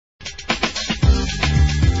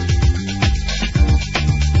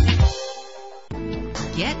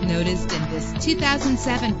noticed in this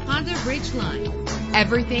 2007 Honda Ridgeline.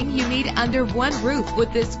 Everything you need under one roof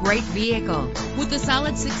with this great vehicle. With a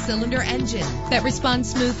solid 6-cylinder engine that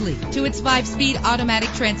responds smoothly to its 5-speed automatic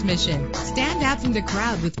transmission. Stand out from the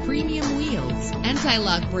crowd with premium wheels.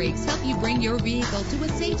 Anti-lock brakes help you bring your vehicle to a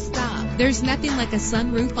safe stop. There's nothing like a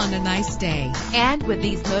sunroof on a nice day. And with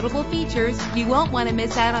these notable features, you won't want to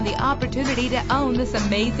miss out on the opportunity to own this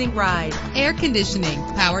amazing ride. Air conditioning,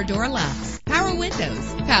 power door locks, power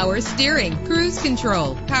windows, power steering, cruise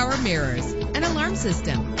control, power mirrors, an alarm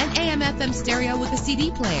system, an AM/FM stereo with a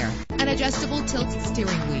CD player, an adjustable tilt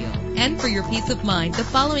steering wheel. And for your peace of mind, the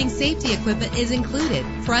following safety equipment is included: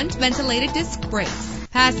 front ventilated disc brakes,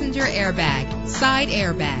 passenger airbag, side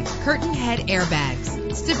airbag, curtain head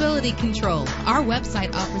airbags, stability control. Our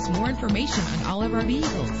website offers more information on all of our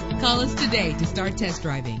vehicles. Call us today to start test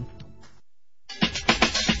driving.